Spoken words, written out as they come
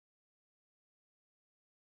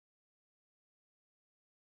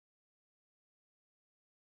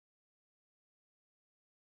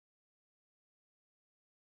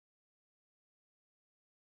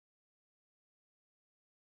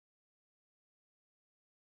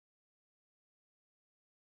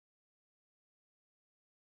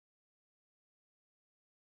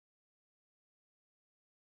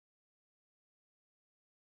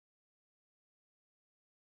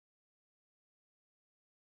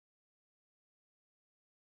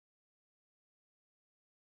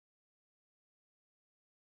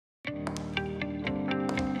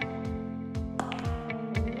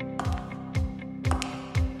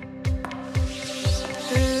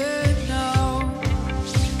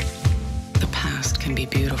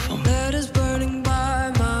beautiful. That is burning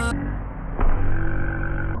by my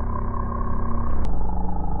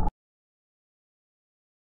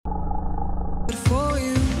for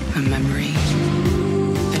you. A memory,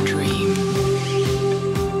 a dream,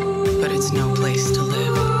 but it's no place to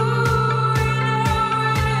live.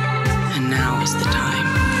 And now is the time.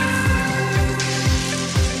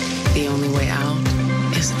 The only way out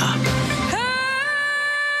is up.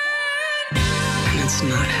 And it's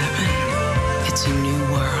not heaven, it's a new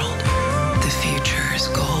world. The future is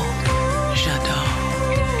gold. J'adore.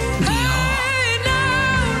 Dior.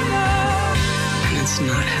 And it's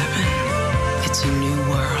not heaven, it's a new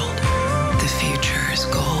world. The future is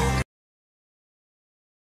gold.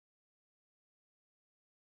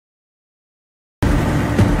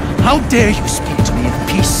 How dare you speak to me of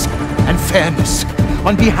peace and fairness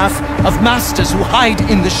on behalf of masters who hide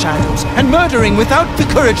in the shadows and murdering without the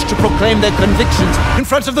courage to proclaim their convictions in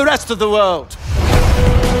front of the rest of the world?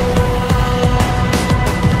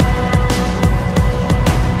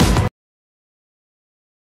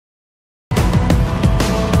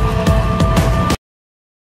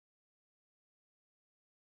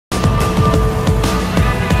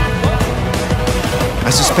 I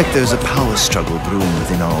suspect there's a power struggle brewing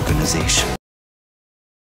within our organization.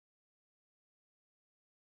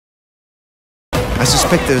 I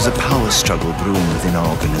suspect there's a power struggle brewing within our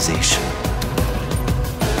organization.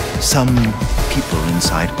 Some people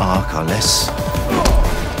inside ARC are less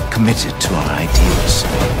committed to our ideals.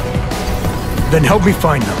 Then help me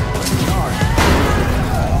find them.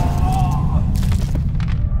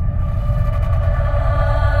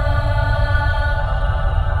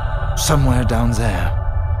 Somewhere down there,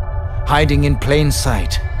 hiding in plain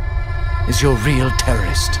sight, is your real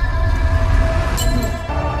terrorist.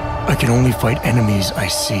 I can only fight enemies I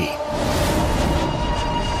see.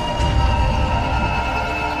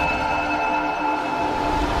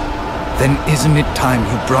 Then isn't it time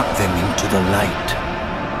you brought them into the light?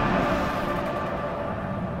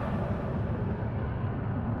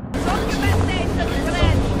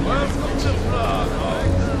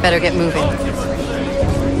 Better get moving.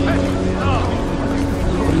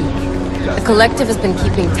 The collective has been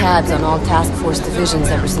keeping tabs on all task force divisions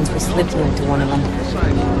ever since we slipped you into one of them.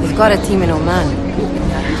 We've got a team in Oman.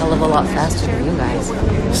 A hell of a lot faster than you guys.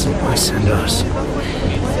 So why send us?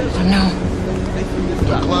 Oh no.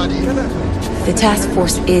 The task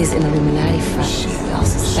force is an Illuminati front, we all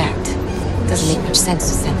suspect. It doesn't make much sense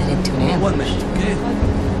to send it into an ambush.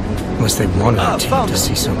 Unless they want our team to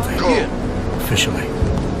see something. Officially.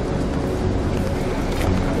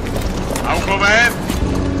 Alcover,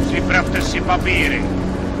 připravte si papíry.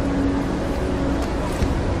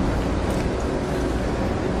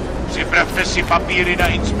 Připravte si papíry na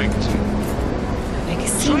inspekci.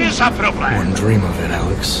 Co je za problém? Wouldn't dream of it,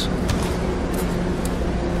 Alex.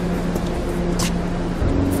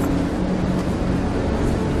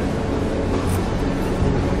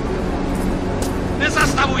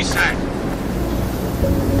 Nezastavuj se!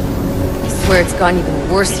 I swear it's gotten even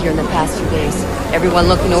worse here in the past few days. Everyone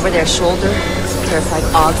looking over their shoulder. Terrified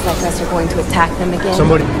Augs like us are going to attack them again.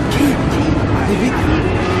 Somebody...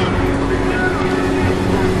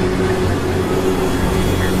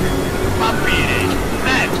 Papíry!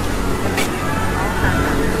 Hned!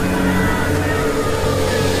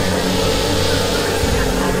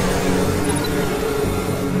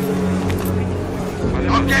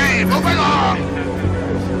 Okay, move along!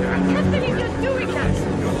 I can't believe you're doing that!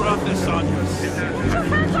 You brought this on yourself.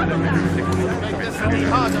 Make this any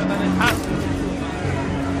harder than it has to.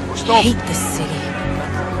 I hate this city.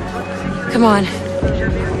 Come on.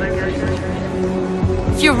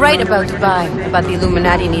 If you're right about Dubai, about the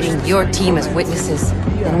Illuminati needing your team as witnesses,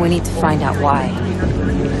 then we need to find out why.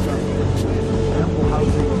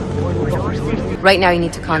 Right now you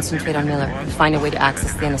need to concentrate on Miller and find a way to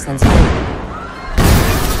access the NSN's home.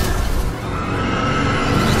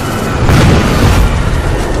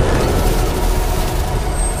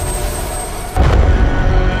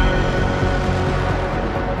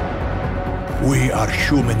 We are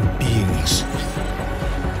human beings.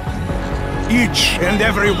 Each and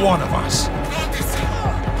every one of us.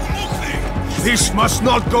 This must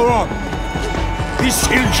not go on. This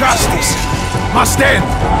injustice must end.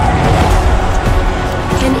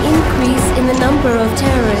 An increase in the number of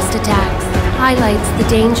terrorist attacks highlights the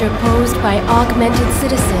danger posed by augmented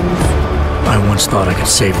citizens. I once thought I could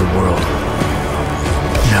save the world.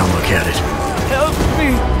 Now look at it. Help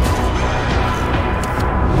me!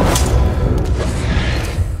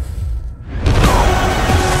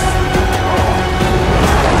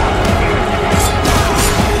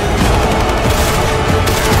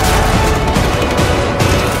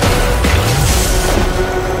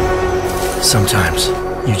 Sometimes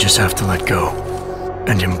you just have to let go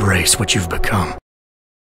and embrace what you've become.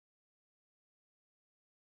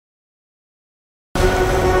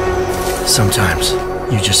 Sometimes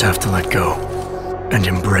you just have to let go and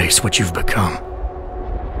embrace what you've become.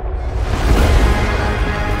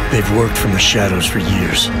 They've worked from the shadows for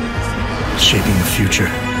years, shaping the future,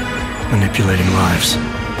 manipulating lives,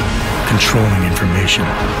 controlling information.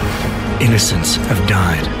 Innocents have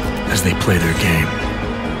died as they play their game.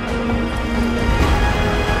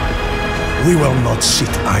 We will not sit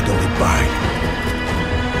idly by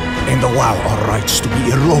and allow our rights to be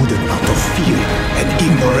eroded out of fear and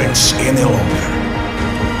ignorance any longer.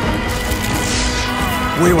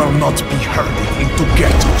 We will not be herded into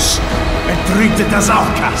ghettos and treated as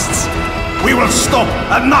outcasts. We will stop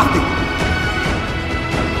at nothing.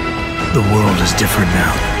 The world is different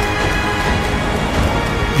now.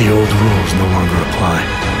 The old rules no longer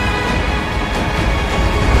apply.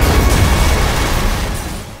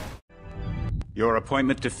 Your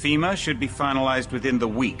appointment to FEMA should be finalized within the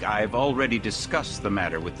week. I've already discussed the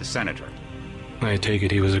matter with the Senator. I take it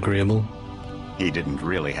he was agreeable? He didn't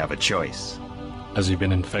really have a choice. Has he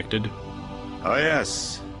been infected? Oh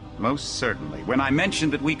yes, most certainly. When I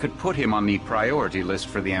mentioned that we could put him on the priority list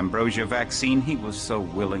for the ambrosia vaccine, he was so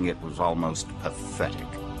willing it was almost pathetic.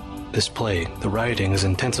 This plague, the rioting, is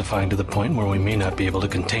intensifying to the point where we may not be able to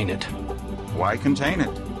contain it. Why contain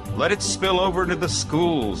it? Let it spill over into the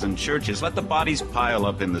schools and churches. Let the bodies pile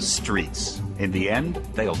up in the streets. In the end,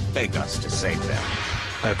 they'll beg us to save them.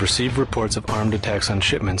 I've received reports of armed attacks on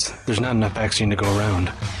shipments. There's not enough vaccine to go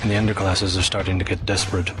around, and the underclasses are starting to get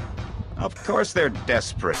desperate. Of course they're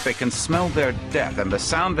desperate. They can smell their death, and the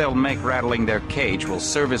sound they'll make rattling their cage will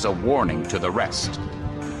serve as a warning to the rest.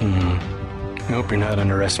 I hope you're not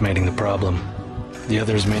underestimating the problem. The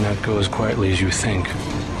others may not go as quietly as you think.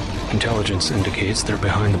 Intelligence indicates they're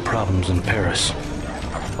behind the problems in Paris.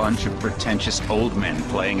 A bunch of pretentious old men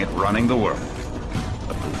playing at running the world.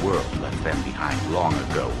 But the world left them behind long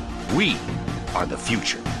ago. We are the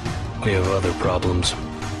future. We have other problems.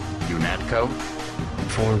 UNATCO?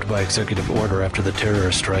 Formed by executive order after the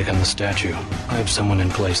terrorist strike on the statue. I have someone in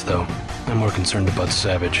place, though. I'm more concerned about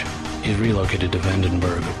Savage. He's relocated to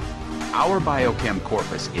Vandenberg. Our biochem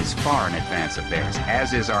corpus is far in advance of theirs,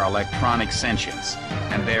 as is our electronic sentience.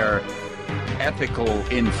 And their ethical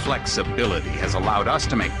inflexibility has allowed us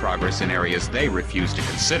to make progress in areas they refuse to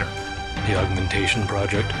consider. The augmentation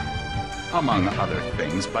project? Among other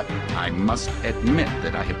things, but I must admit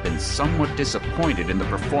that I have been somewhat disappointed in the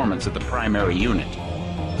performance of the primary unit.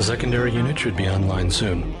 The secondary unit should be online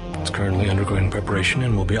soon. It's currently undergoing preparation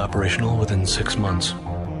and will be operational within 6 months.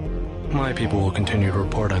 My people will continue to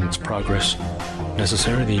report on its progress. If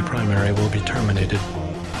necessary, the primary will be terminated.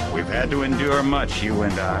 We've had to endure much, you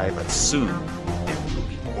and I, but soon there will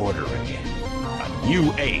be order again. A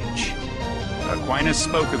new age. Aquinas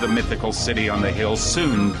spoke of the mythical city on the hill.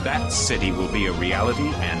 Soon, that city will be a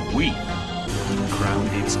reality, and we will crown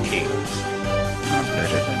its kings. Not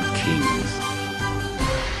better than kings.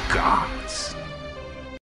 God.